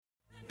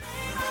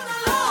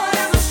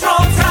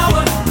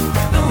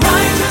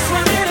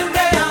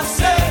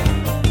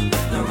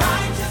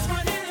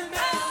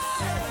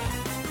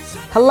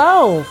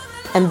Hello,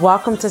 and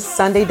welcome to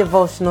Sunday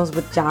Devotionals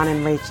with John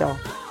and Rachel.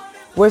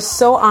 We're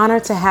so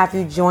honored to have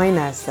you join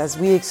us as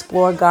we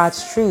explore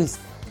God's truths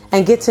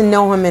and get to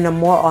know Him in a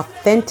more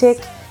authentic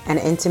and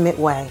intimate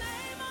way.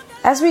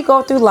 As we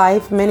go through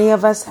life, many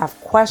of us have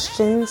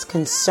questions,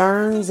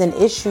 concerns, and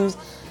issues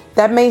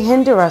that may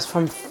hinder us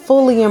from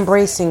fully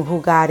embracing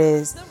who God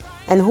is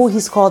and who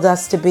He's called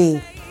us to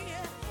be.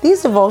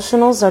 These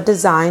devotionals are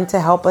designed to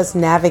help us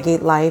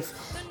navigate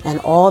life and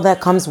all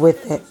that comes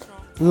with it,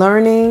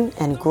 learning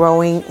and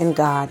growing in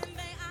God.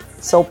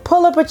 So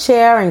pull up a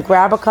chair and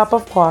grab a cup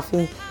of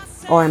coffee,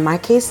 or in my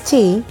case,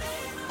 tea,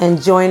 and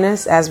join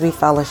us as we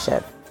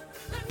fellowship.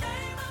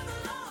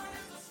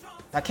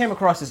 I came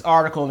across this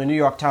article in the New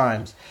York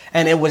Times,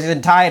 and it was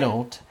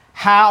entitled,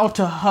 How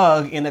to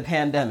Hug in the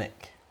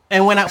Pandemic.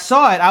 And when I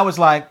saw it, I was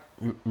like,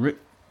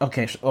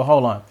 okay,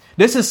 hold on.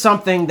 This is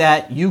something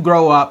that you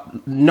grow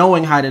up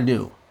knowing how to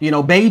do. You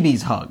know,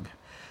 babies hug.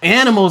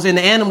 Animals in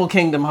the animal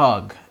kingdom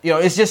hug. You know,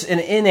 it's just an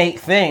innate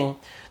thing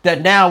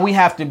that now we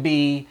have to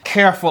be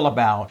careful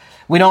about.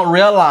 We don't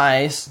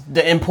realize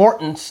the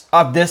importance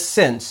of this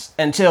sense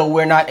until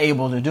we're not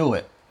able to do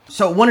it.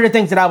 So one of the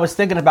things that I was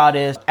thinking about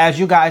is, as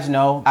you guys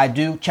know, I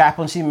do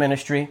chaplaincy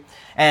ministry.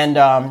 And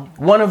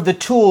one of the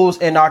tools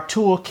in our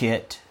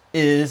toolkit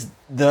is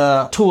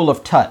the tool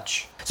of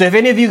touch. So if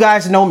any of you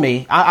guys know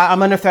me,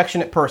 I'm an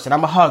affectionate person.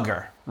 I'm a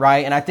hugger,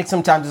 right? And I think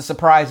sometimes it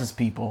surprises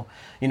people,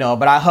 you know,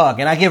 but I hug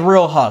and I give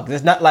real hugs.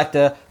 It's not like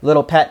the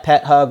little pat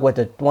hug with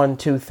the 1,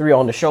 2, 3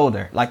 on the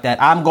shoulder like that.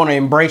 I'm going to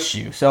embrace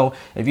you. So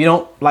if you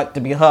don't like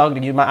to be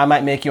hugged, I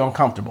might make you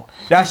uncomfortable.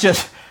 That's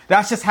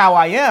just how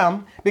I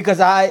am, because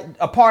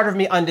a part of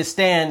me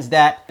understands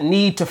that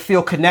need to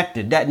feel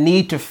connected, that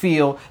need to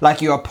feel like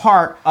you're a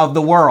part of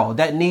the world,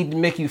 that need to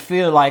make you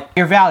feel like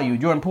you're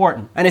valued, you're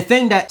important. And the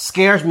thing that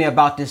scares me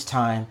about this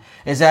time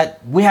is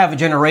that we have a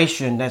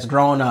generation that's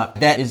grown up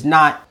that is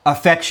not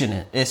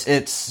affectionate.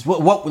 It's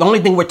the only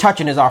thing we're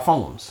touching is our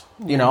phones.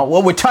 You know,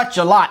 what we touch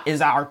a lot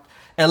is our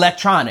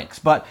electronics,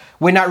 but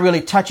we're not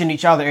really touching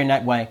each other in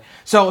that way.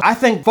 So I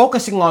think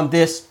focusing on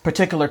this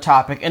particular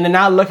topic and then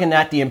now looking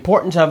at the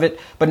importance of it,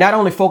 but not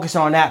only focus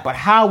on that, but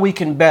how we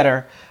can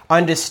better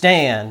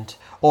understand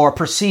or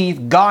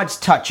perceive God's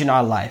touch in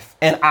our life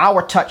and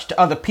our touch to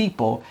other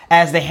people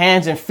as the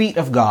hands and feet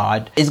of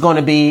God is going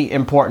to be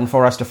important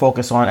for us to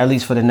focus on, at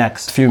least for the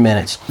next few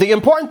minutes. The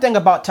important thing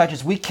about touch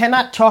is we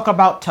cannot talk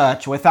about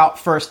touch without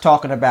first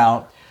talking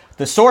about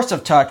the source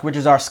of touch, which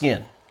is our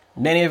skin.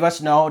 Many of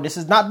us know this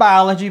is not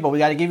biology, but we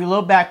got to give you a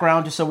little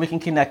background just so we can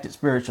connect it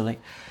spiritually.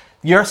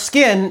 Your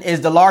skin is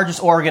the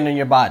largest organ in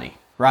your body,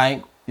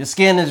 right? Your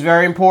skin is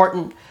very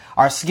important.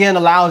 Our skin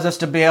allows us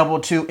to be able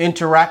to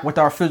interact with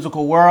our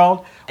physical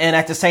world and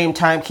at the same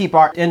time keep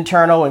our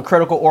internal and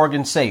critical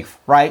organs safe,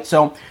 right?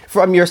 So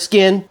from your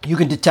skin, you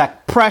can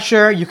detect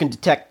pressure, you can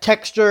detect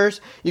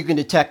textures, you can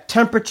detect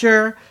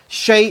temperature,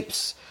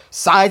 shapes,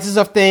 sizes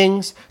of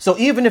things. So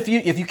even if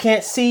you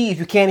can't see, if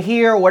you can't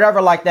hear,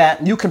 whatever like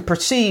that, you can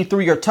perceive through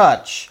your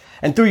touch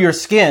and through your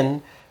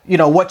skin, you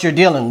know, what you're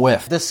dealing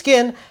with. The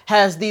skin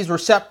has these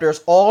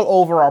receptors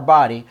all over our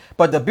body.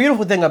 But the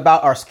beautiful thing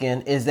about our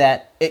skin is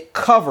that it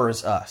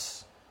covers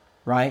us,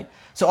 right?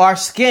 So our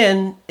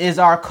skin is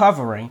our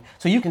covering.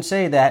 So you can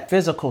say that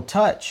physical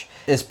touch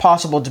is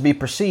possible to be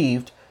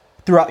perceived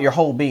throughout your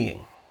whole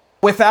being.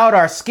 Without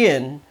our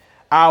skin,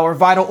 our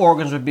vital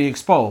organs would be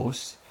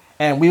exposed.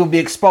 And we will be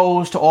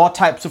exposed to all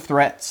types of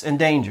threats and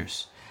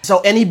dangers.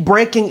 So any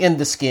breaking in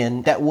the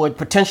skin that would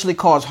potentially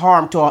cause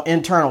harm to our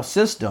internal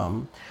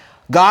system,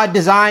 God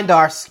designed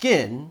our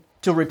skin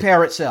to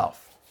repair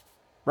itself,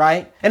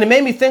 right? And it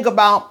made me think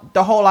about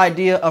the whole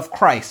idea of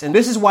Christ. And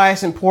this is why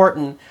it's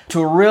important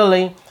to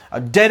really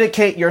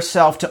dedicate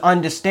yourself to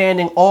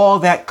understanding all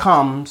that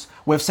comes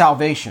with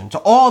salvation, to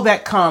all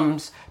that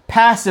comes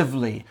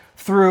passively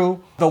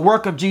through the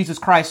work of Jesus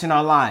Christ in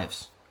our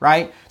lives.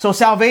 Right? So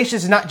salvation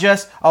is not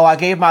just, I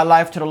gave my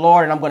life to the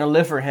Lord and I'm going to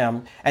live for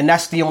Him. And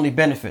that's the only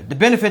benefit. The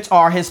benefits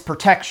are His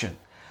protection.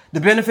 The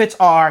benefits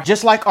are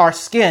just like our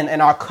skin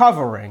and our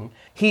covering.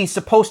 He's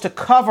supposed to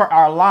cover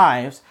our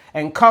lives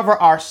and cover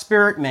our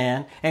spirit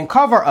man and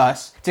cover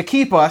us to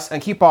keep us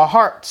and keep our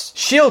hearts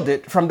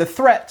shielded from the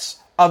threats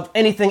of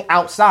anything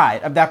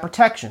outside of that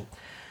protection.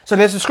 So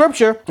there's a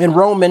scripture in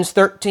Romans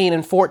 13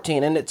 and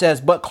 14, and it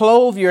says, but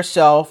clothe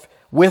yourself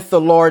with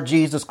the Lord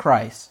Jesus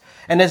Christ.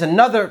 And there's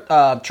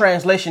another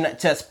translation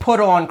that says, put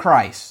on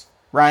Christ,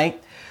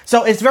 right?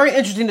 So it's very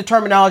interesting, the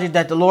terminology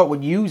that the Lord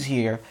would use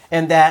here,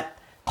 and that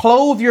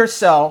clothe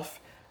yourself,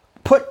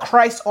 put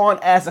Christ on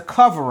as a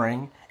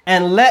covering,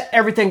 and let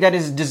everything that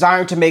is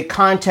designed to make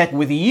contact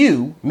with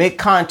you, make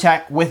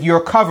contact with your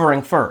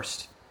covering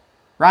first,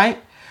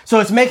 right? So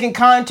it's making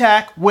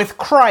contact with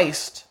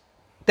Christ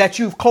that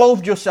you've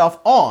clothed yourself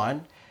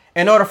on,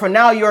 in order for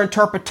now your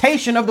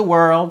interpretation of the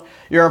world,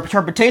 your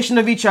interpretation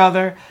of each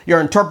other, your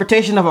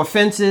interpretation of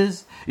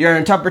offenses, your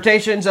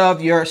interpretations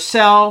of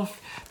yourself,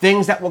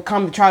 things that will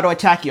come to try to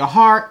attack your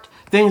heart,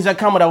 things that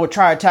come that will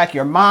try to attack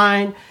your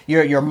mind,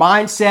 your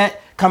mindset,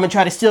 come and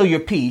try to steal your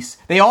peace.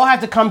 They all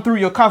have to come through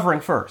your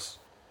covering first,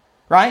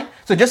 right?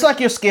 So just like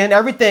your skin,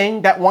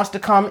 everything that wants to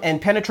come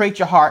and penetrate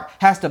your heart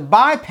has to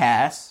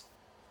bypass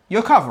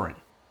your covering.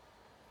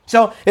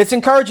 So it's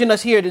encouraging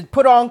us here to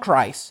put on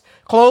Christ,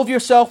 clothe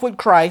yourself with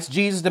Christ,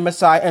 Jesus the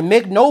Messiah, and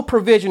make no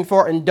provision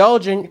for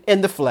indulging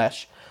in the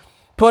flesh.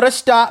 Put a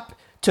stop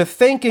to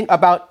thinking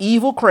about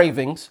evil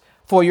cravings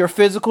for your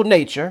physical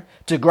nature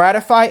to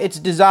gratify its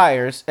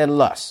desires and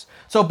lusts.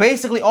 So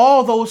basically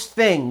all those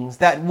things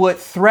that would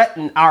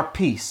threaten our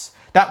peace,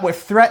 that would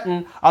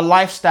threaten a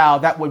lifestyle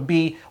that would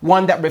be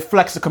one that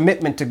reflects a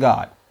commitment to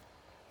God.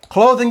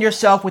 Clothing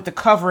yourself with the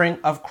covering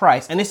of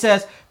Christ. And it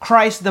says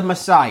Christ the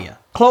Messiah.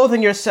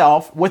 Clothing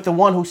yourself with the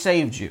one who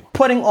saved you.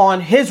 Putting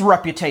on his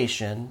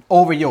reputation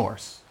over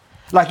yours.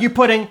 Like you're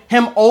putting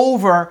him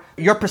over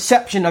your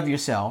perception of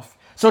yourself.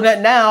 So that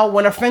now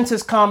when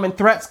offenses come and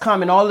threats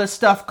come and all this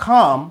stuff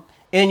come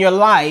in your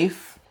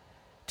life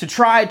to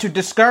try to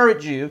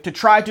discourage you, to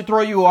try to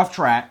throw you off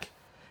track,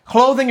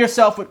 clothing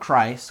yourself with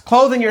Christ,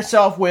 clothing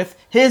yourself with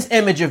his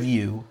image of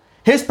you,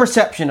 his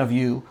perception of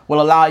you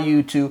will allow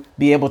you to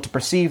be able to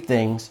perceive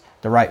things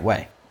the right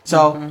way.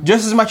 So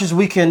just as much as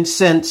we can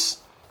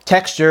sense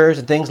textures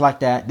and things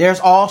like that,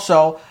 there's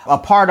also a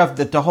part of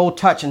the whole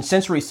touch and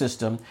sensory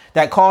system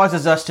that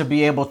causes us to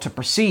be able to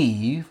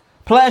perceive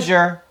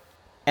pleasure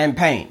and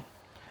pain.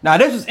 Now,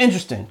 this is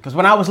interesting because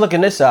when I was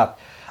looking this up,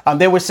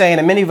 they were saying,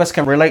 and many of us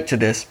can relate to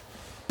this,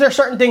 there are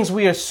certain things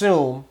we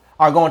assume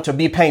are going to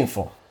be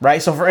painful,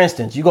 right? So for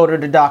instance, you go to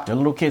the doctor,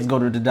 little kids go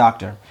to the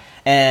doctor,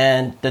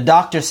 and the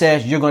doctor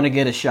says you're going to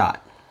get a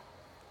shot,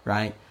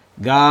 right?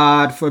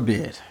 God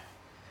forbid.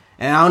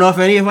 And I don't know if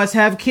any of us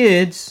have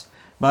kids,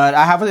 but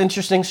I have an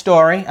interesting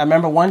story. I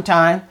remember one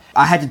time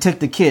I had to take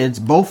the kids,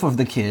 both of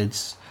the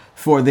kids,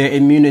 for their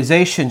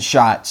immunization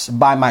shots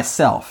by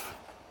myself.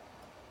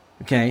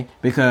 Okay,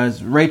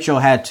 because Rachel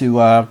had to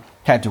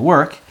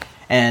work,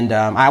 and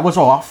I was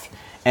off,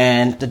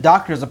 and the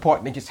doctor's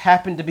appointment just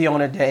happened to be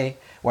on a day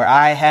where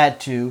I had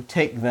to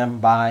take them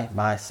by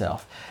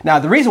myself. Now,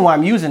 the reason why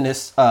I'm using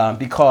this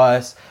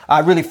because I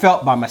really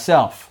felt by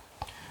myself.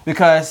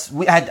 Because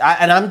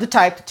and I'm the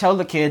type to tell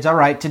the kids, all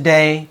right,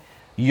 today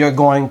you're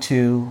going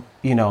to,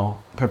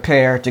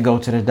 prepare to go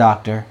to the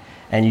doctor,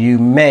 and you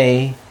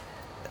may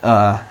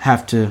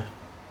have to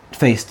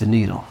face the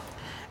needle.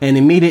 And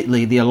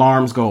immediately the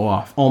alarms go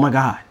off. Oh my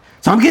God!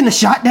 So I'm getting a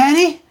shot,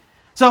 Daddy?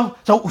 So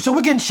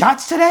we're getting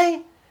shots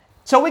today?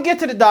 So we get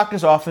to the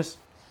doctor's office.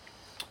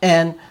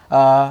 And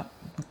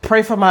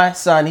pray for my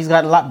son. He's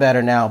gotten a lot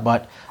better now,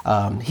 but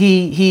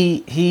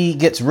he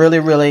gets really,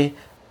 really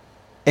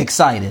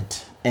excited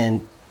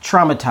and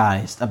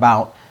traumatized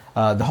about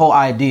the whole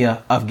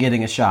idea of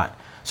getting a shot.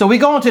 So we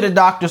go into the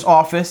doctor's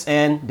office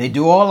and they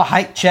do all the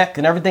height check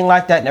and everything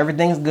like that, and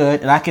everything's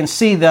good. And I can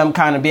see them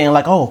kind of being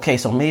like, oh, okay,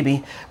 so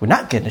maybe we're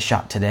not getting a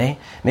shot today.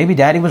 Maybe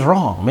Daddy was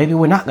wrong. Maybe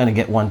we're not going to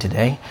get one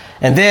today.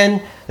 And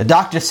then the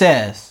doctor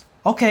says,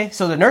 okay,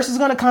 so the nurse is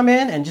going to come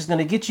in and just going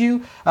to get you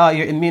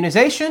your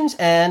immunizations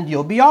and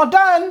you'll be all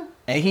done.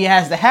 And he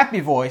has the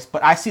happy voice,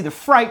 but I see the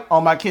fright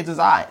on my kids'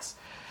 eyes.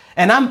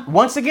 And I'm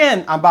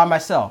by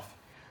myself.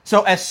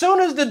 So as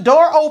soon as the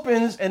door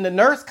opens and the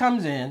nurse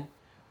comes in,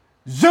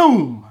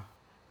 zoom,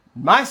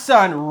 my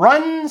son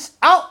runs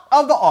out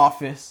of the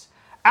office,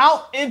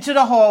 out into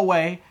the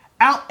hallway,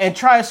 out and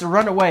tries to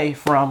run away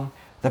from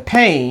the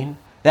pain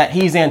that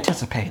he's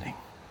anticipating,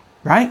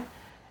 right?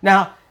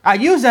 Now, I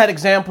use that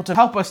example to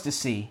help us to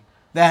see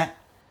that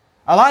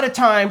a lot of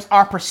times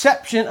our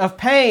perception of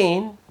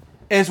pain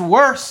is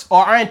worse,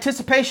 or our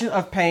anticipation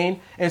of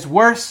pain is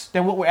worse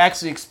than what we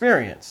actually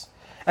experience.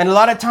 And a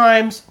lot of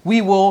times we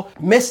will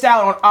miss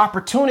out on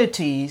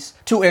opportunities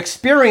to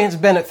experience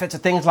benefits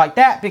and things like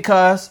that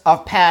because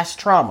of past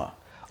trauma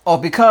or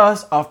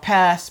because of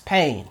past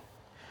pain.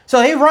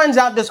 So he runs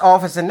out this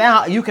office, and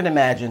now you can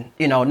imagine,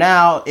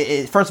 now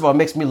first of all, it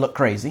makes me look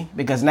crazy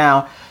because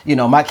now,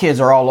 my kids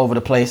are all over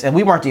the place, and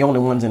we weren't the only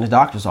ones in the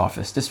doctor's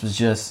office. This was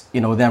just,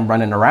 them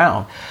running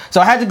around.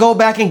 So I had to go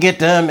back and get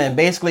them and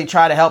basically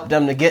try to help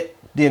them to get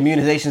the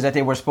immunizations that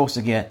they were supposed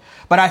to get.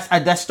 But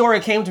that story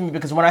came to me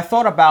because when I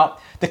thought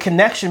about the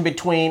connection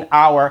between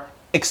our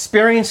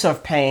experience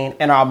of pain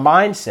and our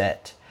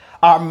mindset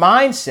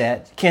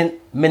can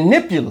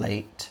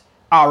manipulate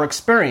our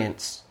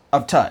experience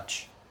of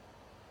touch.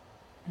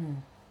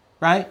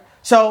 Right?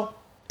 So,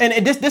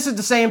 and this is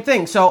the same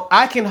thing. So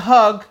I can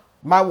hug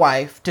my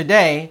wife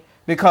today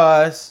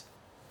because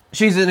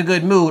she's in a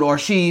good mood or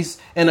she's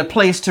in a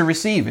place to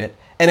receive it.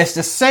 And it's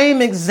the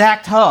same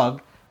exact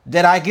hug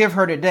that I give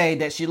her today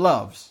that she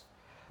loves.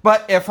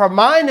 But if her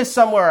mind is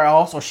somewhere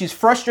else, or she's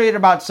frustrated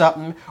about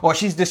something, or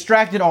she's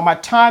distracted, or my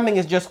timing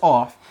is just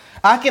off,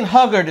 I can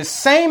hug her the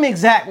same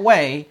exact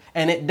way,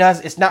 and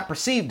it's not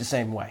perceived the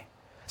same way.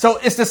 So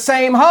it's the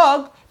same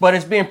hug, but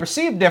it's being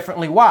perceived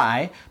differently.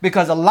 Why?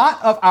 Because a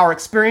lot of our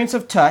experience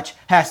of touch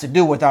has to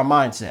do with our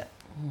mindset.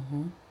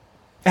 Mm-hmm.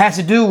 It has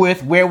to do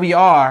with where we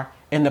are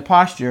in the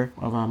posture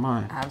of our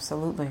mind.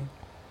 Absolutely.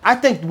 I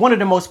think one of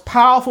the most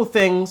powerful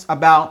things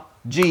about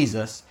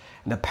Jesus,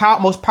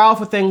 most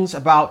powerful things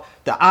about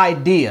the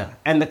idea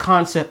and the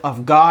concept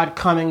of God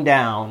coming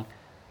down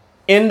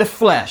in the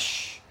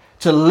flesh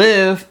to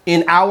live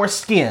in our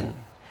skin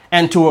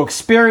and to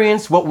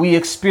experience what we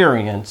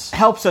experience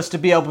helps us to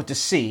be able to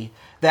see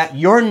that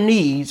your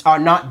needs are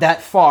not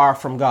that far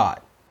from God.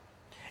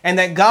 And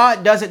that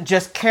God doesn't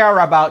just care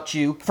about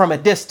you from a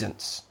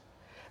distance.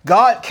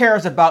 God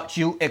cares about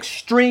you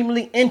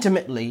extremely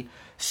intimately,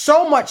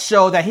 so much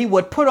so that he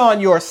would put on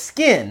your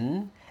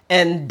skin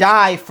and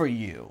die for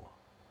you.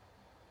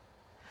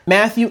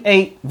 Matthew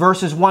 8,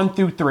 verses 1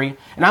 through 3.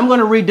 And I'm going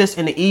to read this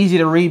in the easy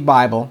to read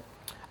Bible.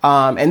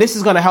 And this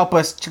is going to help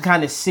us to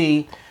kind of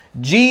see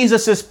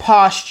Jesus's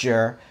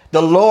posture,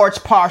 the Lord's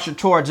posture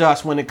towards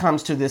us when it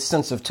comes to this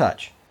sense of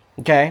touch.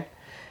 Okay.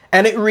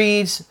 And it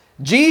reads,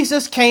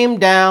 Jesus came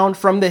down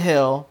from the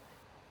hill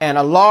and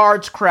a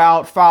large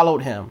crowd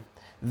followed him.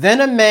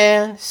 Then a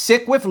man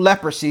sick with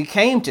leprosy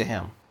came to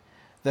him.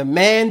 The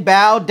man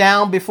bowed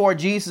down before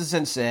Jesus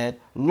and said,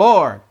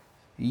 Lord,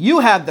 you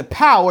have the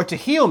power to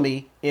heal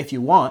me if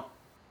you want.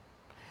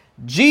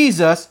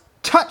 Jesus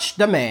touched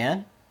the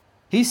man.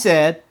 He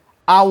said,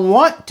 I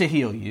want to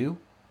heal you.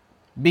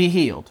 Be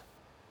healed.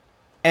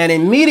 And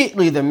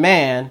immediately the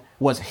man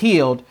was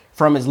healed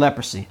from his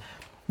leprosy.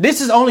 This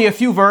is only a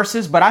few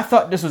verses, but I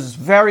thought this was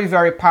very,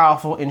 very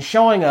powerful in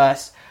showing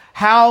us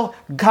how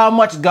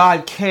much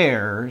God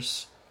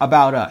cares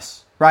about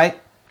us, right?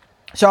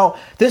 So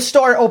this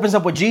story opens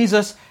up with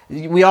Jesus.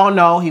 We all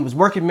know he was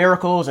working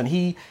miracles and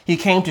he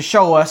came to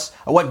show us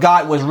what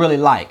God was really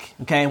like,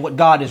 okay, and what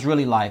God is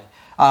really like.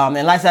 And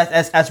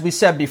as we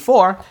said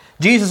before,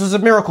 Jesus was a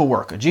miracle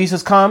worker.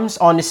 Jesus comes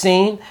on the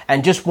scene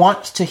and just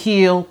wants to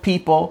heal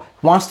people,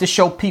 wants to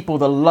show people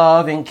the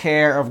love and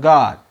care of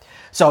God.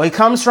 So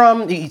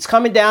he's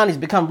coming down. He's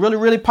become really,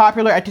 really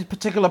popular at this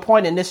particular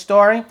point in this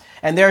story.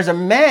 And there's a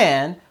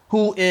man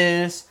who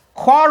is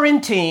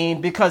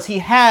quarantined because he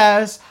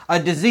has a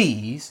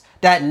disease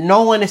that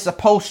no one is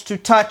supposed to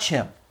touch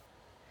him.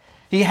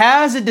 He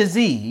has a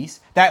disease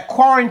that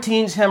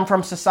quarantines him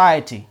from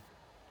society.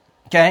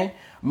 Okay.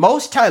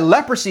 Most time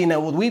leprosy, now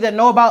we that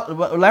know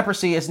about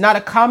leprosy, is not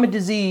a common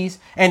disease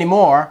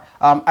anymore,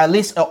 at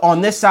least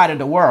on this side of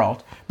the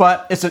world.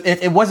 But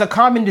it was a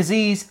common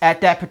disease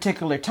at that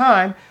particular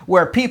time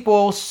where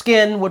people's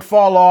skin would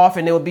fall off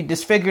and they would be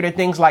disfigured and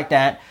things like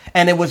that.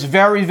 And it was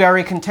very,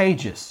 very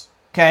contagious.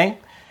 Okay.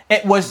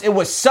 It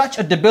was such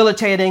a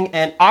debilitating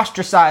and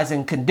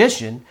ostracizing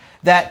condition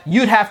that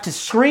you'd have to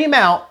scream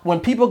out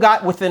when people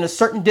got within a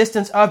certain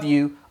distance of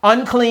you,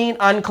 unclean,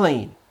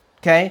 unclean.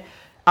 Okay.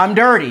 I'm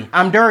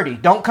dirty.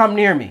 Don't come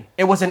near me.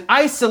 It was an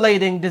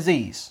isolating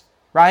disease,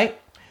 right?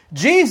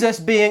 Jesus,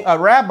 being a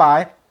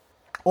rabbi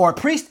or a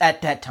priest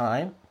at that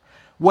time,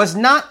 was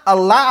not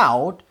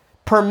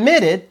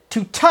permitted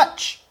to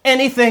touch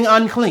anything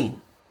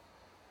unclean.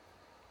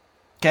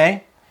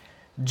 Okay?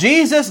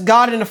 Jesus,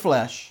 God in the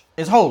flesh,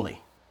 is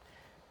holy.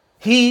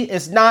 He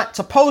is not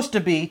supposed to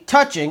be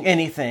touching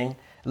anything,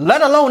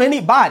 let alone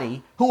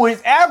anybody who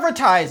is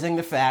advertising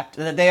the fact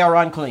that they are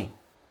unclean.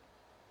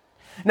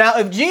 Now,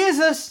 if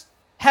Jesus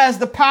has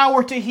the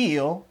power to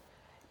heal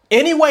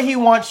any way he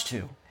wants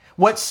to,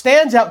 what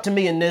stands out to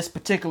me in this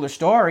particular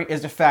story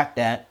is the fact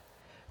that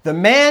the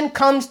man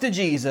comes to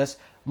Jesus,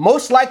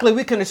 most likely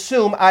we can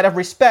assume out of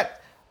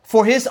respect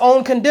for his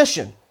own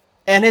condition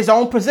and his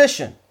own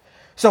position.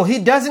 So he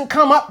doesn't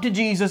come up to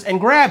Jesus and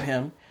grab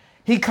him.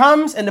 He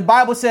comes, and the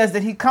Bible says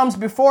that he comes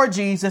before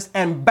Jesus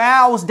and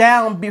bows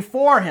down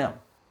before him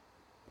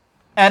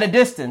at a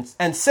distance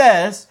and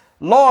says,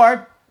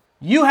 Lord,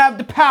 you have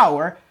the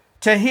power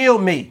to heal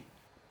me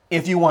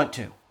if you want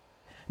to.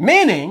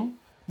 Meaning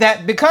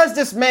that because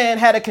this man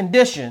had a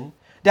condition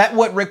that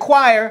would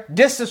require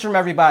distance from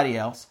everybody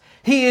else,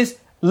 he is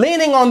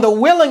leaning on the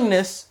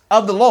willingness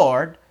of the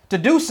Lord to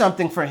do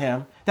something for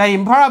him that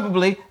he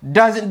probably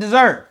doesn't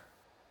deserve.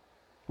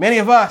 Many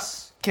of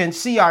us can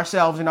see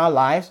ourselves in our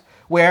lives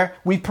where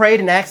we prayed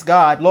and asked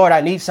God, Lord,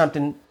 I need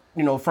something,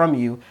 from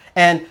you.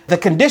 And the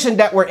condition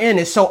that we're in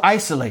is so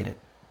isolated.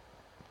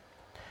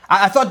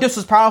 I thought this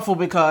was powerful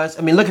because,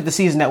 look at the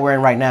season that we're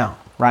in right now,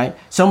 right?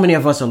 So many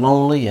of us are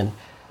lonely and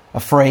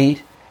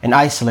afraid and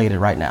isolated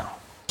right now.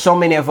 So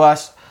many of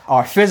us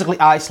are physically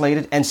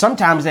isolated, and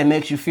sometimes that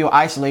makes you feel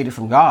isolated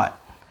from God.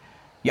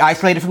 You're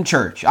isolated from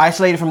church, you're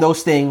isolated from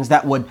those things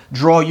that would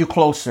draw you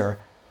closer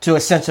to a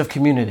sense of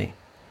community.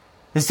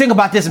 Just think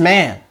about this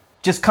man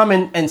just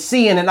coming and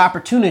seeing an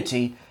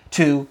opportunity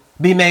to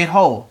be made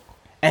whole.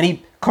 And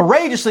he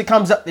courageously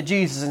comes up to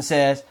Jesus and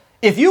says,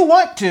 if you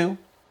want to,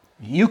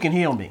 you can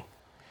heal me.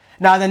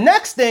 Now, the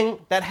next thing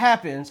that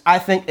happens, I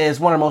think, is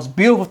one of the most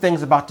beautiful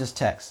things about this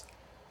text.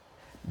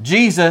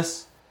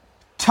 Jesus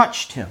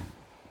touched him.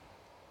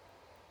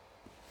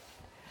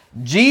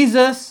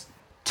 Jesus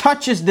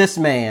touches this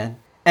man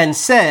and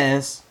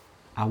says,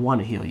 I want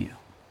to heal you.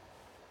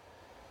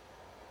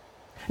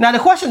 Now, the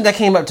question that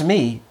came up to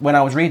me when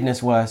I was reading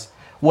this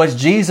was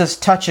Jesus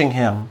touching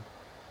him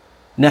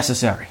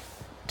necessary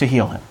to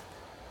heal him?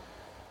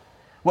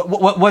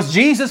 Was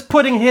Jesus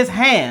putting his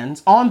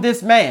hands on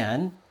this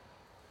man,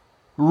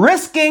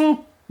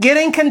 risking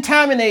getting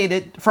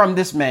contaminated from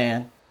this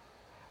man?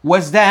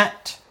 Was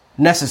that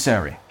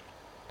necessary?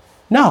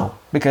 No,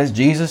 because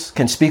Jesus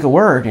can speak a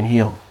word and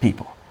heal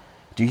people.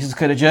 Jesus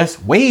could have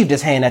just waved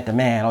his hand at the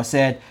man or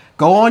said,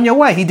 go on your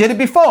way. He did it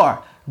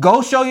before.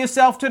 Go show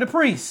yourself to the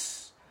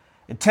priests.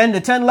 The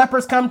 10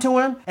 lepers come to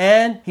him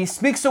and he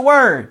speaks a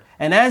word.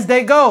 And as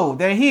they go,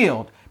 they're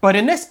healed. But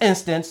in this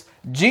instance,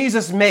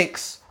 Jesus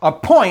makes a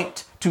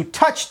point to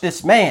touch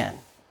this man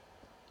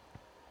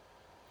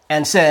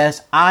and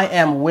says, I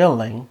am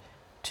willing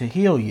to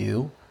heal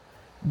you.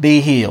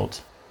 Be healed.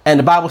 And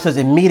the Bible says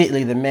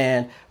immediately the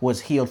man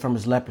was healed from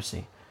his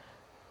leprosy.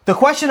 The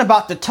question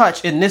about the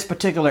touch in this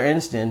particular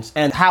instance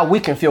and how we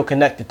can feel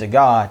connected to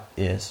God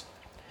is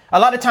a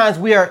lot of times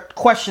we are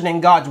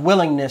questioning God's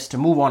willingness to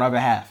move on our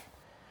behalf.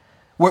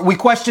 We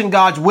question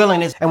God's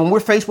willingness. And when we're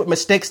faced with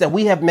mistakes that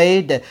we have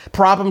made, the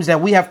problems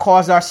that we have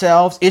caused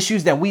ourselves,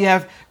 issues that we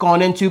have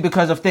gone into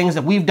because of things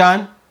that we've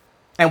done,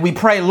 and we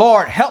pray,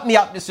 Lord, help me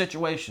out in this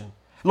situation.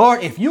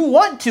 Lord, if you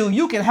want to,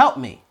 you can help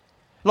me.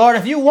 Lord,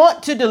 if you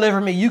want to deliver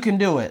me, you can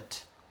do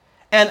it.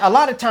 And a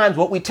lot of times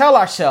what we tell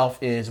ourselves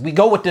is we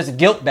go with this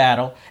guilt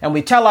battle and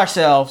we tell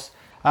ourselves,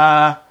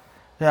 if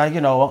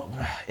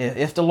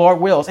the Lord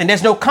wills. And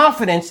there's no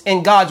confidence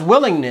in God's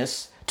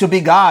willingness to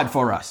be God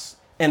for us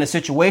in a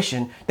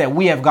situation that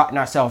we have gotten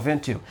ourselves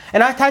into.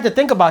 And I tried to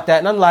think about that.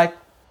 And I'm like,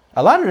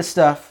 a lot of the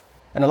stuff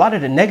and a lot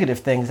of the negative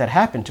things that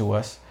happened to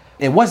us,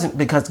 it wasn't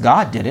because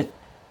God did it.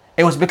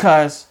 It was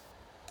because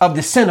of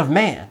the sin of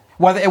man.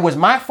 Whether it was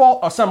my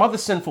fault or some other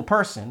sinful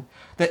person,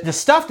 the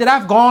stuff that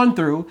I've gone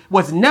through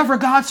was never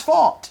God's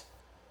fault.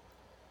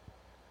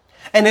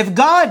 And if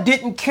God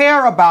didn't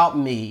care about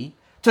me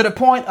to the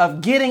point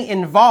of getting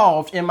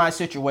involved in my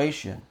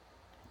situation,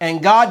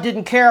 and God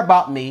didn't care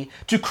about me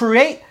to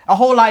create a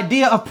whole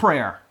idea of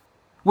prayer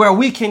where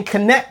we can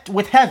connect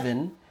with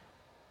heaven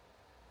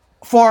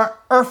for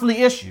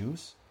earthly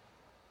issues,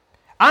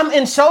 I'm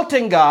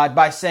insulting God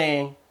by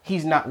saying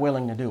he's not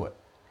willing to do it.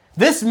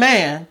 This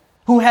man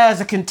who has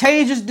a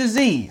contagious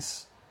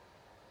disease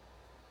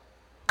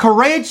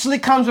courageously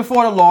comes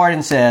before the Lord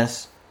and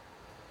says,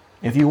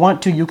 if you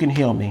want to, you can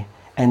heal me.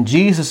 And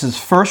Jesus'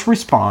 first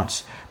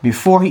response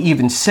before he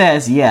even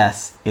says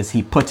yes is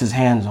he puts his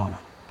hands on him.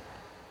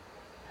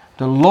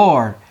 The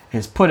Lord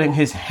is putting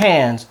his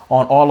hands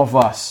on all of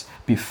us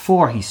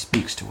before he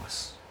speaks to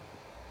us.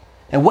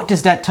 And what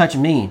does that touch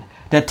mean?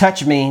 That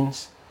touch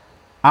means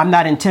I'm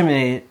not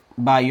intimidated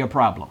by your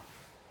problem.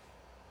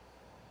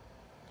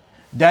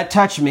 That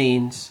touch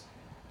means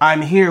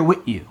I'm here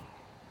with you.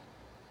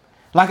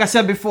 Like I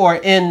said before,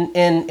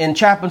 in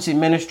chaplaincy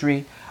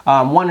ministry,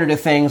 one of the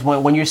things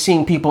when you're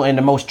seeing people in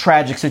the most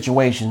tragic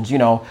situations,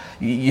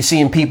 you're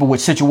seeing people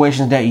with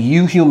situations that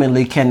you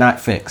humanly cannot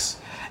fix.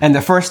 And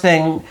the first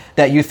thing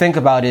that you think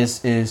about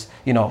is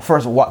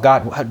first, what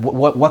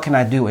can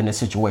I do in this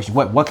situation?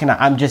 What can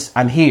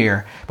I'm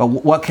here, but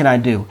what can I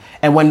do?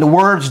 And when the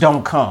words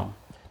don't come,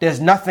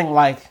 there's nothing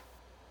like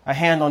a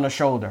hand on the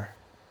shoulder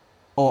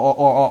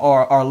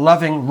or a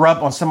loving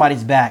rub on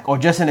somebody's back or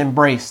just an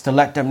embrace to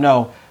let them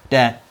know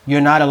that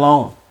you're not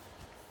alone.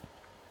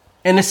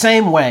 In the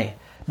same way,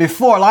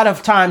 before, a lot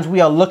of times we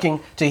are looking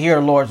to hear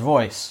the Lord's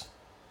voice,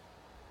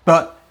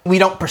 but we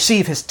don't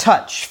perceive his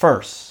touch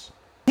first.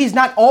 He's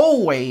not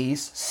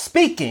always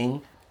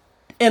speaking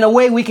in a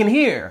way we can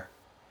hear.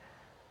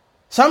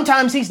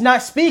 Sometimes he's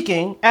not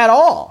speaking at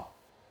all.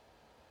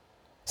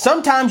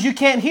 Sometimes you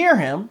can't hear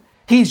him.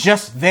 He's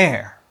just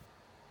there.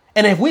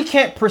 And if we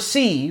can't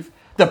perceive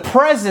the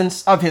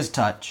presence of his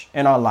touch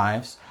in our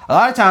lives, a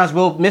lot of times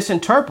we'll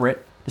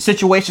misinterpret the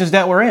situations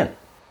that we're in.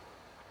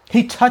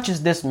 He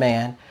touches this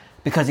man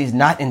because he's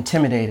not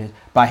intimidated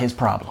by his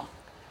problem.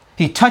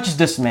 He touches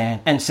this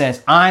man and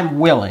says, I'm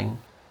willing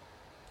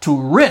to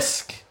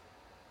risk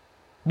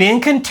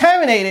being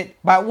contaminated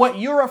by what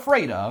you're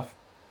afraid of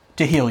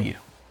to heal you.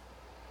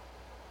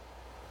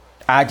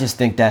 I just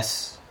think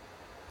that's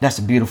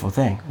a beautiful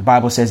thing. The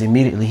Bible says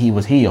immediately he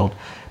was healed.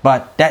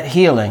 But that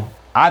healing,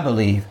 I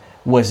believe,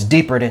 was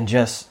deeper than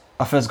just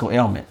a physical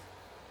ailment.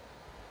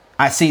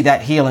 I see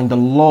that healing. The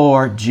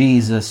Lord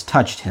Jesus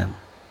touched him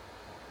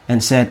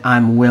and said,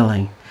 I'm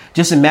willing.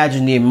 Just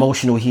imagine the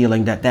emotional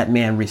healing that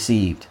man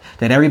received,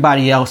 that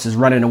everybody else is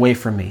running away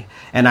from me.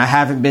 And I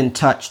haven't been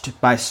touched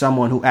by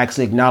someone who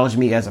actually acknowledged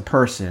me as a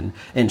person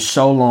in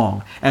so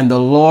long. And the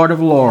Lord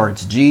of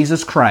Lords,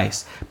 Jesus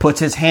Christ, puts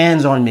his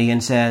hands on me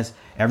and says,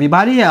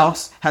 everybody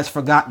else has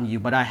forgotten you,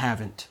 but I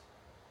haven't.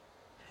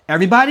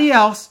 Everybody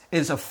else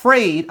is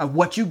afraid of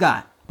what you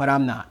got, but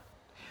I'm not.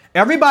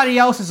 Everybody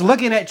else is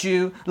looking at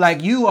you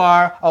like you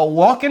are a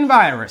walking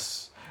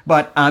virus,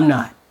 but I'm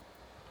not.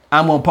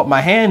 I'm going to put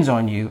my hands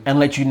on you and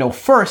let you know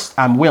first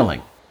I'm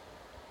willing.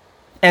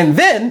 And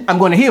then I'm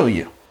going to heal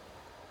you.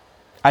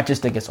 I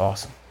just think it's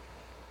awesome.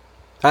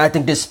 I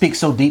think this speaks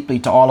so deeply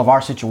to all of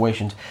our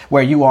situations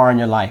where you are in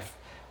your life.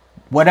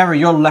 Whatever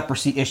your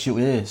leprosy issue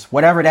is,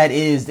 whatever that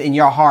is in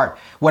your heart,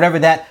 whatever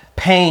that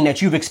pain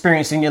that you've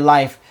experienced in your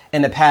life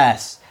in the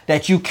past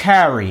that you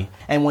carry.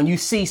 And when you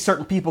see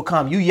certain people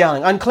come, you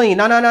yelling, unclean.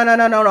 No.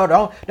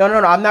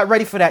 I'm not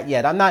ready for that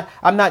yet.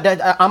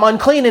 I'm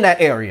unclean in that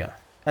area.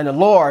 And the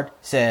Lord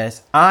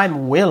says,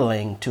 I'm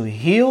willing to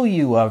heal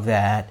you of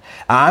that.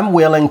 I'm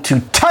willing to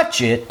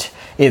touch it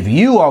if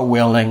you are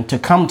willing to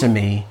come to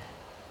me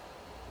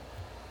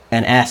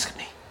and ask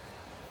me.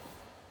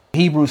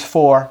 Hebrews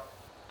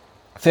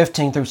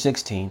 4:15 through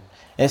 16.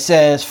 It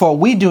says, for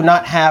we do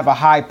not have a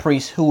high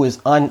priest who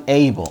is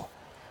unable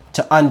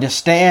to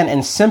understand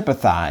and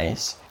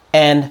sympathize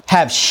and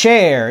have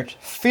shared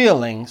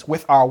feelings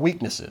with our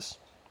weaknesses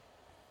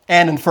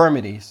and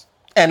infirmities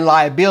and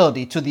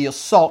liability to the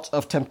assaults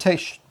of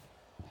temptation.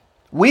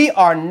 We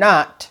are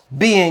not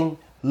being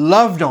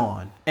loved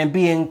on and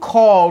being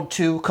called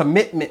to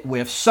commitment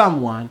with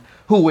someone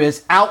who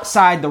is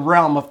outside the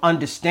realm of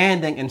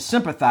understanding and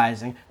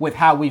sympathizing with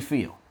how we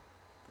feel.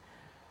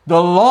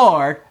 The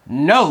Lord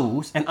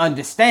knows and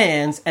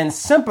understands and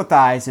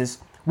sympathizes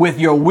with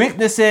your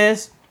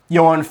weaknesses,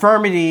 your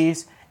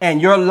infirmities,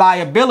 and your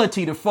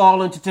liability to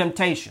fall into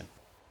temptation.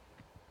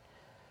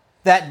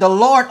 That the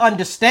Lord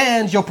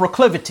understands your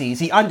proclivities.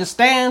 He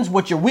understands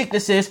what your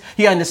weakness is.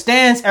 He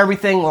understands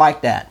everything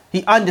like that.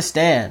 He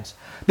understands.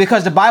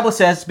 Because the Bible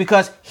says,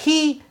 because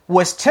he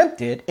was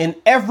tempted in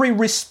every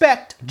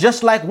respect,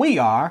 just like we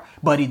are,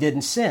 but he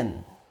didn't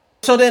sin.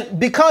 So then,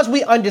 because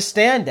we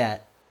understand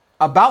that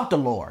about the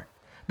Lord,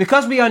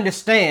 because we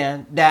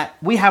understand that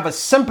we have a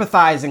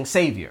sympathizing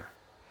Savior,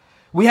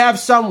 we have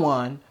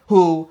someone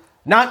who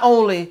not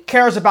only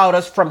cares about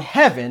us from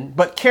heaven,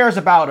 but cares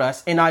about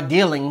us in our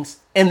dealings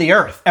in the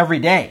earth every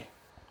day.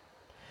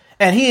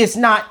 And he is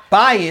not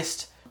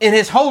biased in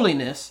his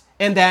holiness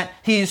in that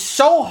he is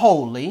so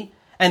holy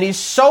and he's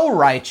so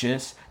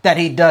righteous that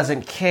he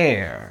doesn't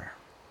care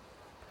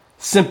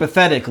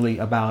sympathetically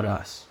about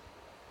us.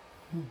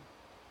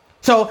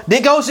 So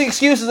there goes the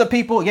excuses of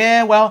people.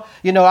 Yeah, well,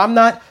 I'm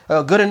not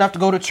good enough to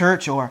go to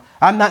church, or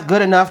I'm not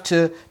good enough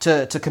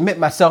to commit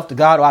myself to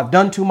God, or I've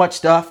done too much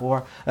stuff,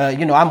 or,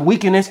 I'm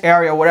weak in this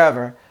area or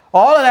whatever.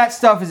 All of that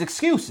stuff is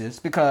excuses,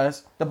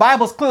 because the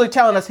Bible's clearly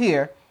telling us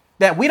here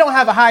that we don't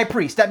have a high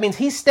priest. That means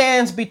he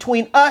stands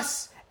between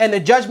us and the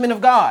judgment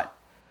of God.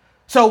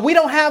 So we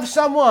don't have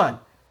someone,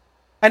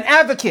 an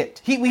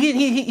advocate.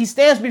 He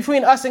stands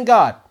between us and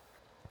God,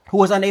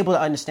 who is unable to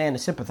understand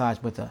and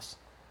sympathize with us.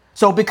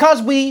 So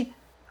because we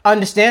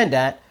understand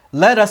that,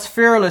 let us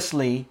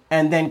fearlessly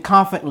and then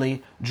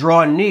confidently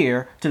draw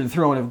near to the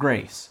throne of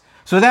grace.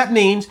 So that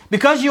means,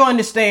 because you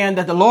understand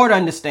that the Lord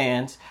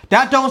understands,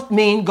 that don't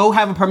mean go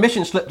have a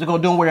permission slip to go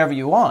doing whatever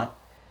you want.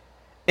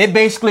 It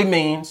basically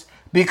means,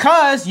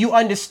 because you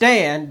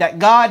understand that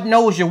God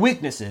knows your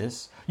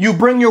weaknesses, you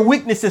bring your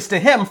weaknesses to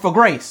him for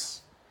grace.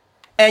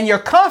 And your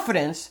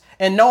confidence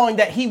in knowing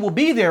that he will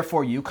be there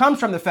for you comes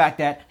from the fact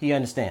that he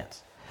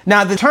understands.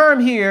 Now, the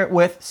term here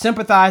with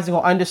sympathizing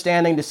or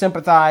understanding, to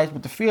sympathize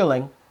with the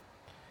feeling,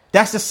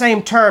 that's the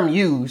same term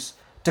used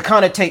to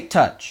connotate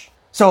touch.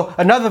 So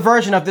another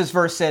version of this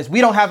verse says, we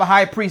don't have a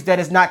high priest that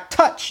is not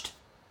touched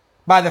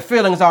by the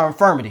feelings or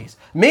infirmities.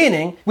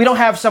 Meaning, we don't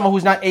have someone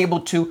who's not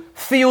able to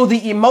feel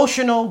the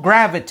emotional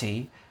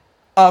gravity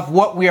of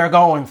what we are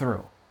going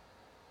through.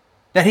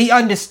 That he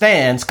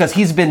understands because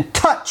he's been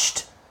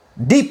touched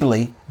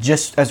deeply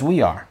just as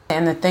we are.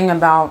 And the thing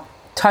about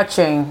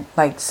touching,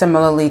 like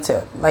similarly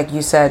to, like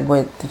you said,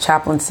 with the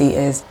chaplaincy,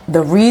 is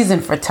the reason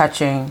for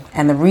touching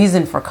and the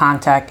reason for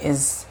contact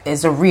is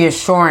a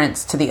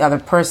reassurance to the other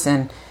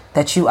person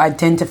that you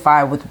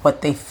identify with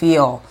what they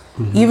feel.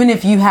 Mm-hmm. Even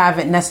if you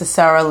haven't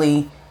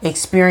necessarily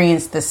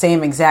experienced the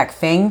same exact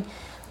thing,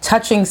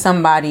 touching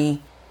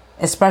somebody,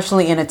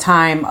 especially in a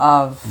time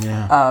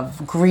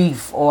of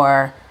grief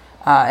or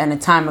in a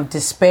time of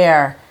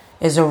despair,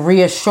 is a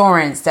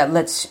reassurance that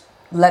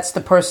lets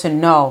the person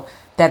know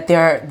that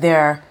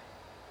they're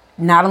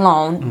not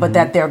alone, mm-hmm. but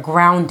that they're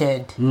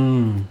grounded.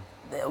 Mm.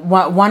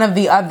 One of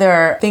the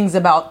other things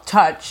about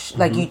touch,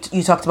 like mm-hmm.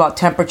 you talked about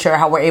temperature,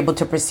 how we're able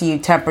to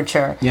perceive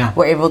temperature. Yeah.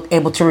 We're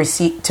able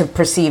to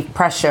perceive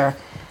pressure.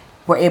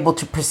 We're able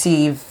to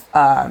perceive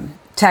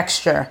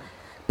texture.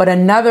 But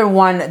another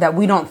one that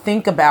we don't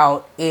think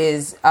about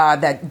is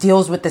that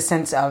deals with the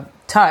sense of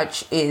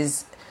touch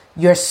is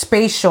your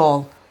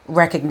spatial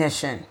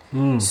recognition.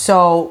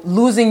 So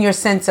losing your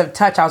sense of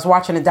touch. I was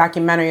watching a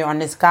documentary on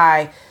this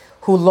guy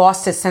who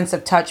lost his sense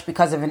of touch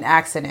because of an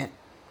accident.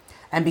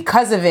 And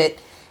because of it,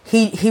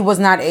 he was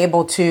not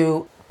able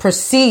to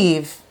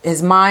perceive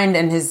his mind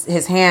and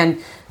his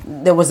hand.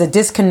 There was a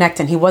disconnect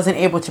and he wasn't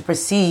able to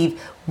perceive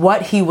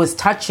what he was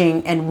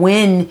touching and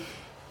when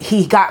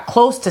he got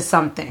close to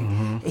something.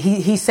 Mm-hmm.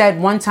 He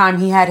said one time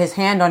he had his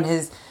hand on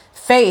his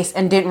face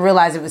and didn't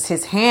realize it was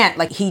his hand.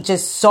 Like he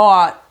just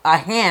saw a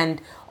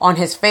hand on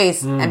his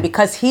face. And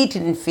because he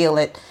didn't feel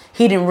it,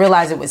 he didn't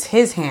realize it was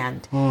his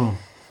hand.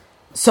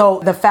 So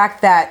the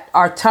fact that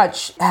our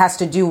touch has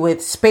to do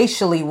with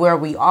spatially where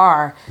we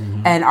are,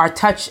 mm-hmm. and our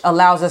touch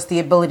allows us the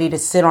ability to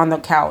sit on the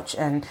couch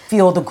and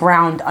feel the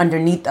ground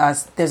underneath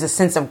us. There's a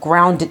sense of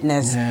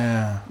groundedness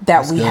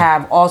that we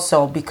have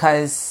also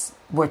because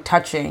we're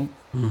touching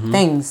mm-hmm.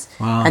 things.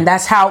 Wow. And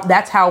that's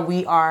how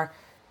we are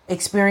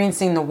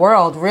experiencing the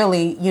world,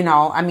 really.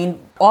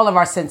 All of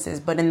our senses,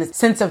 but in the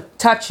sense of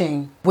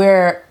touching,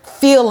 we're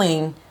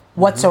feeling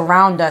what's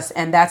around us,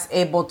 and that's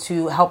able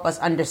to help us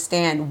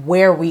understand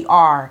where we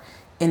are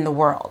in the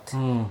world.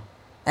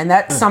 And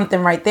that's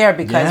something right there,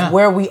 because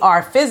where we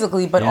are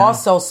physically, but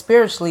also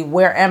spiritually,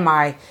 where am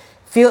I?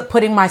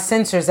 Putting my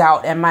sensors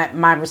out and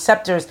my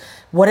receptors,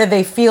 what are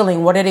they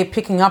feeling? What are they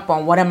picking up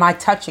on? What am I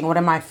touching? What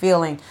am I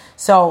feeling?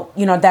 So,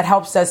 that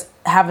helps us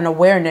have an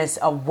awareness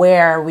of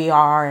where we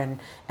are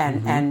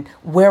and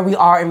where we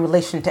are in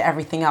relation to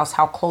everything else,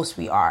 how close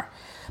we are.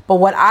 But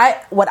what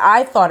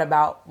I thought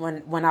about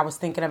when I was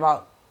thinking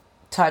about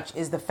touch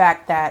is the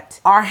fact that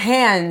our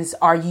hands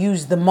are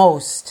used the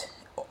most.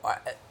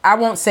 I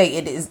won't say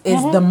it is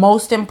the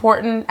most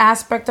important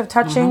aspect of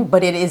touching,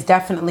 but it is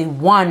definitely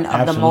one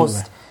of the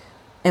most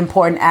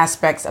important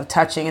aspects of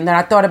touching. And then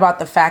I thought about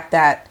the fact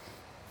that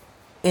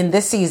in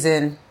this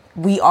season,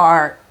 we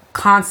are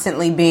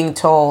constantly being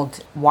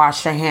told,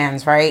 wash your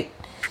hands, right?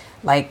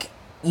 Like,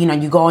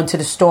 you go into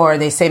the store,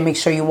 they say, make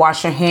sure you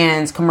wash your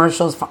hands.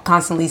 Commercials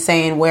constantly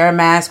saying, wear a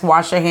mask,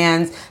 wash your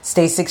hands,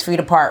 stay 6 feet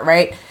apart,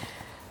 right?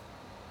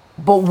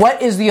 But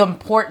what is the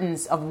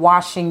importance of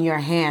washing your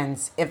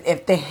hands?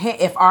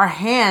 If our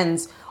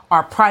hands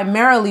are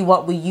primarily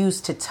what we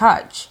use to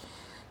touch,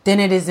 then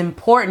it is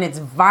important, it's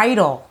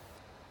vital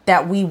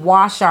that we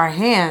wash our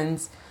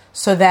hands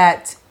so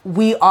that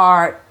we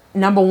are,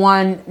 number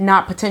one,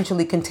 not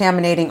potentially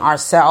contaminating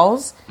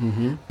ourselves,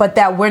 but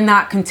that we're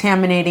not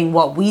contaminating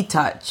what we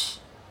touch,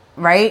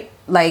 right?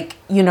 Like,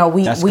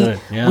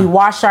 we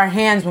wash our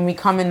hands when we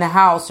come in the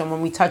house and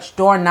when we touch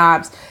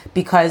doorknobs,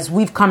 because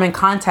we've come in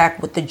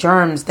contact with the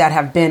germs that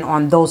have been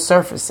on those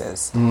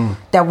surfaces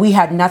that we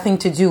had nothing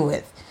to do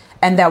with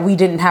and that we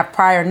didn't have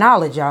prior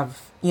knowledge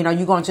of.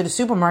 You go into the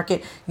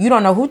supermarket, you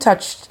don't know who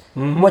touched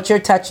what you're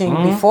touching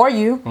before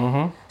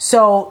you.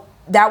 So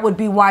that would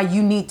be why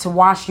you need to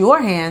wash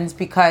your hands,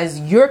 because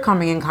you're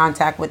coming in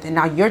contact with it.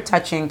 Now you're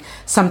touching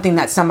something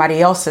that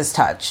somebody else has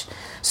touched.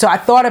 So I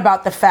thought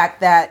about the fact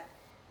that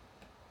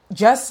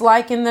just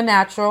like in the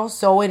natural,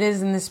 so it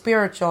is in the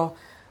spiritual,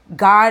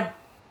 God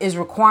is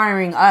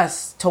requiring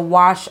us to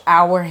wash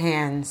our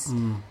hands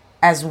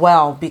as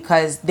well,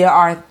 because there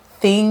are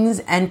things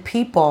and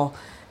people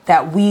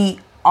that we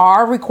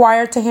are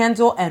required to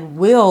handle and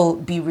will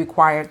be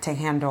required to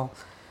handle.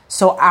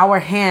 So our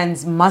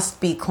hands must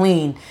be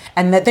clean.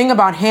 And the thing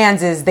about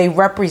hands is they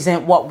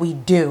represent what we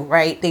do,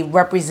 right? They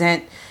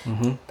represent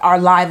our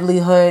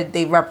livelihood.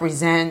 They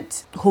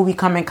represent who we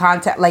come in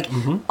contact. Like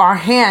our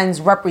hands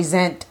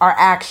represent our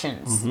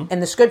actions. In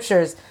the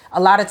scriptures,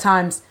 a lot of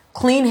times,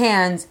 clean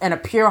hands and a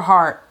pure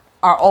heart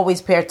are always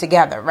paired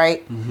together,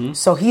 right?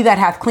 So he that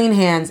hath clean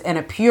hands and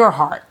a pure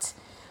heart.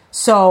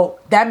 So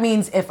that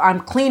means if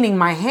I'm cleaning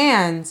my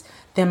hands,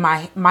 then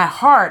my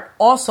heart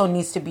also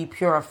needs to be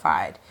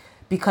purified,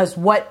 because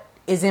what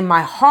is in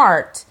my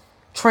heart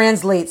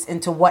translates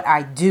into what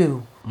I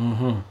do.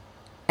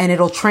 And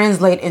it'll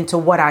translate into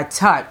what I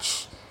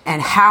touch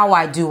and how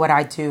I do what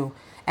I do.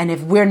 And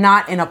if we're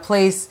not in a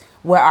place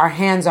where our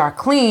hands are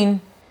clean,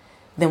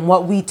 then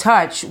what we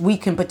touch, we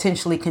can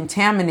potentially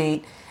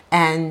contaminate,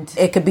 and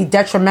it could be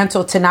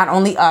detrimental to not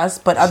only us,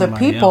 but other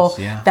people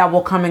that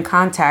will come in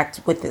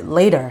contact with it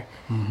later.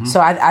 So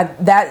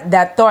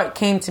that thought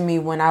came to me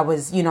when I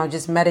was,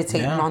 just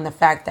meditating on the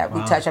fact that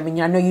we touch. I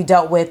mean, I know you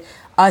dealt with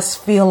us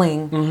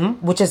feeling,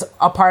 which is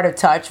a part of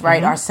touch,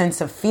 right? Our sense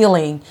of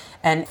feeling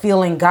and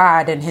feeling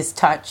God and his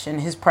touch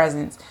and his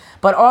presence.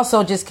 But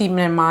also just keeping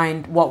in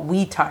mind what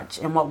we touch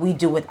and what we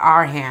do with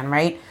our hand,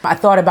 right? I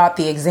thought about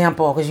the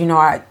example because,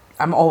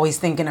 I'm always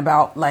thinking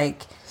about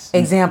like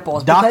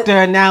examples.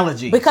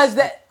 Analogy. Because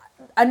the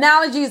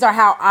analogies are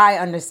how I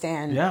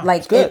understand. Yeah,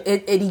 like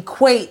it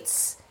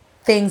equates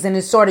things and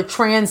it sort of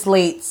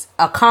translates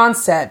a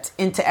concept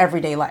into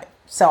everyday life.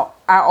 So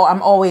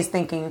I'm always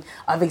thinking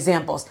of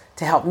examples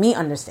to help me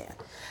understand.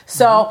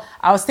 So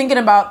I was thinking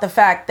about the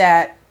fact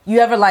that you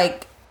ever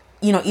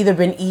either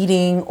been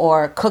eating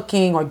or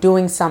cooking or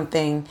doing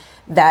something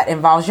that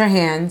involves your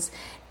hands,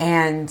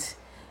 and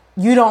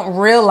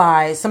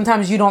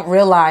sometimes you don't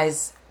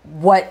realize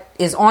what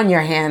is on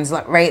your hands,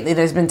 right?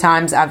 There's been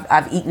times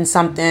I've eaten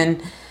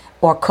something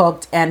or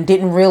cooked and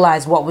didn't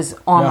realize what was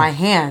on my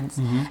hands.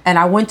 And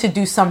I went to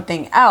do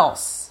something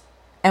else.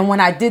 And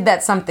when I did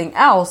that something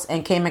else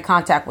and came in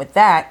contact with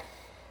that,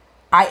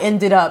 I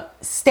ended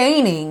up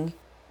staining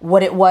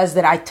what it was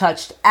that I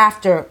touched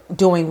after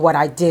doing what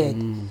I did.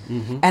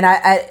 And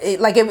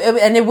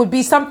it would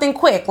be something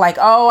quick, like,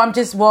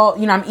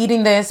 I'm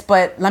eating this,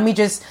 but let me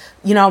just,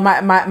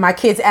 my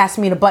kids asked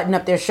me to button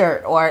up their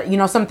shirt or,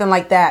 something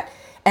like that.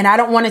 And I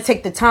don't want to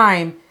take the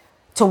time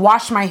to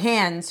wash my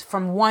hands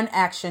from one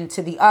action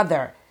to the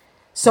other.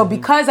 So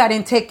because I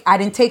didn't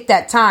take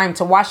that time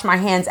to wash my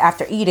hands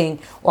after eating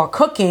or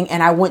cooking,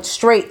 and I went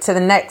straight to the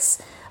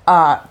next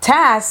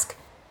task,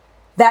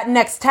 that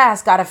next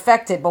task got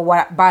affected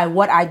by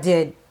what I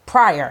did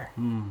prior.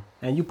 And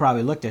you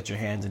probably looked at your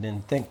hands and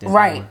didn't think that.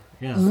 Right.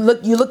 Yeah.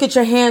 You look at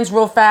your hands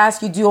real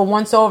fast. You do a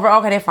once over.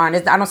 Okay, they're fine.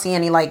 I don't see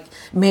any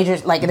major,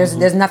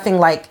 there's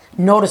nothing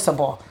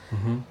noticeable.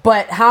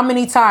 But how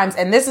many times,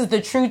 and this is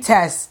the true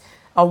test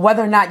of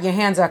whether or not your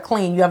hands are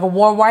clean. You ever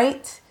wore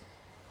white?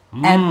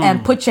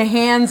 and put your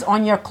hands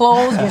on your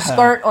clothes, your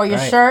skirt or your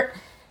shirt,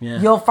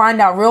 you'll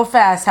find out real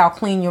fast how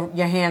clean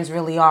your hands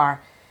really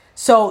are.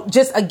 So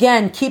just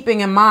again,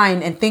 keeping in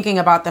mind and thinking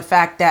about the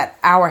fact that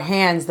our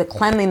hands, the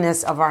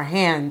cleanliness of our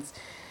hands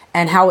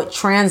and how it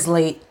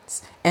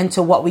translates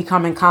into what we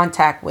come in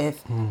contact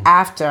with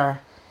after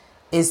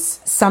is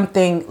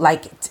something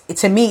like,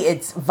 to me,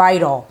 it's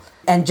vital.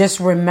 And just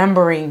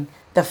remembering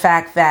the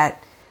fact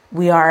that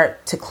we are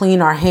to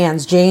clean our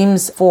hands.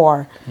 James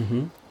 4,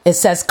 it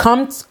says,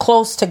 come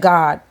close to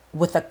God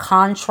with a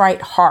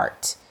contrite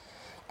heart,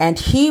 and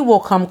he will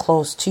come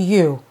close to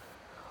you.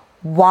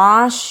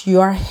 Wash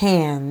your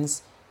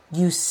hands,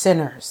 you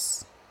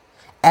sinners,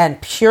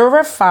 and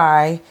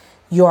purify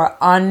your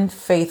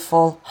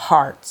unfaithful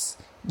hearts,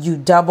 you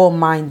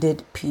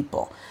double-minded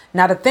people.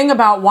 Now, the thing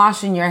about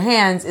washing your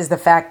hands is the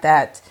fact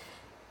that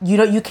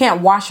you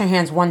can't wash your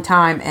hands one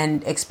time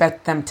and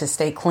expect them to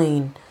stay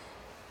clean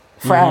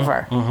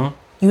forever.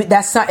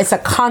 It's a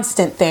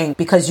constant thing,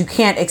 because you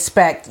can't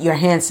expect your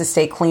hands to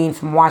stay clean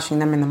from washing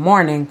them in the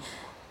morning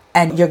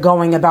and you're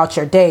going about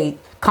your day,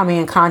 coming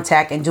in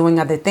contact and doing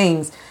other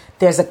things.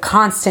 There's a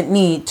constant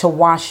need to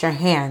wash your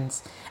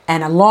hands.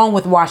 And along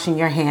with washing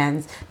your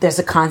hands, there's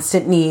a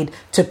constant need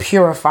to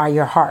purify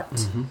your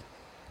heart.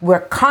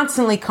 We're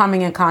constantly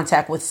coming in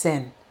contact with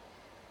sin.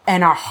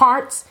 And our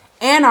hearts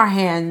and our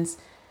hands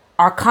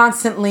are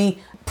constantly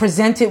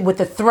presented with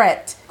the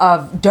threat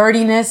of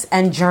dirtiness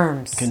and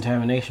germs.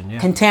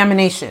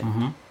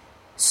 Contamination.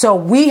 So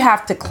we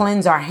have to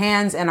cleanse our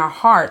hands and our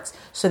hearts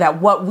so that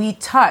what we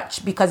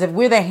touch, because if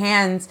we're the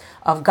hands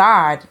of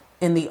God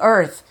in the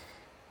earth,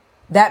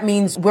 that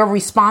means we're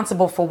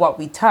responsible for what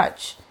we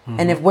touch.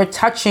 And if we're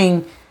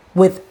touching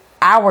with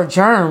our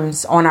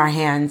germs on our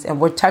hands, and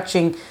we're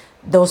touching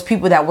those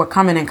people that we're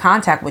coming in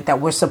contact with,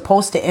 that we're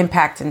supposed to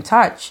impact and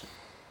touch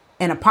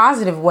in a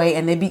positive way,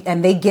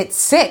 and they get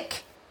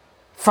sick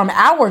from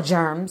our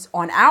germs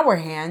on our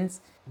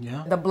hands,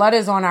 the blood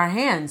is on our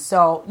hands.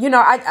 So,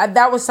 I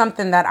that was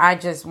something that I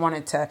just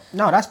wanted to...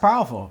 No, that's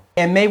powerful.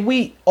 And may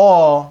we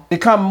all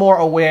become more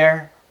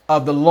aware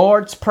of the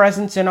Lord's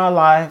presence in our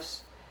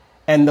lives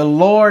and the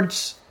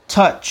Lord's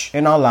touch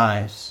in our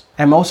lives.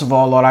 And most of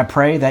all, Lord, I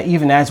pray that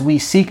even as we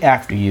seek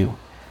after you,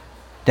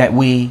 that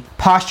we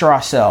posture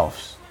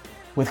ourselves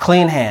with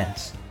clean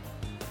hands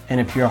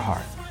and a pure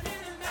heart,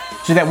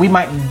 so that we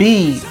might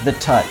be the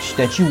touch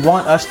that you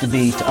want us to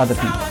be to other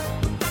people.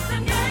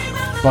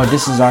 Lord,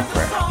 this is our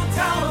prayer.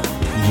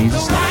 In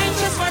Jesus' name. Amen.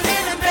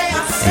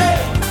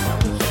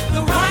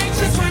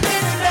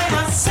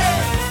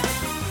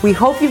 We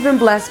hope you've been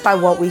blessed by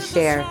what we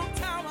shared.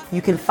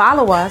 You can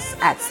follow us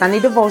at Sunday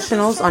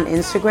Devotionals on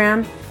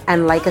Instagram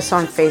and like us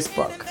on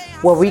Facebook,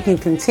 where we can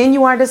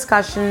continue our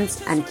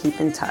discussions and keep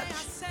in touch.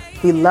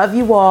 We love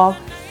you all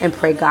and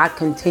pray God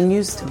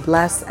continues to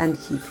bless and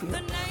keep you.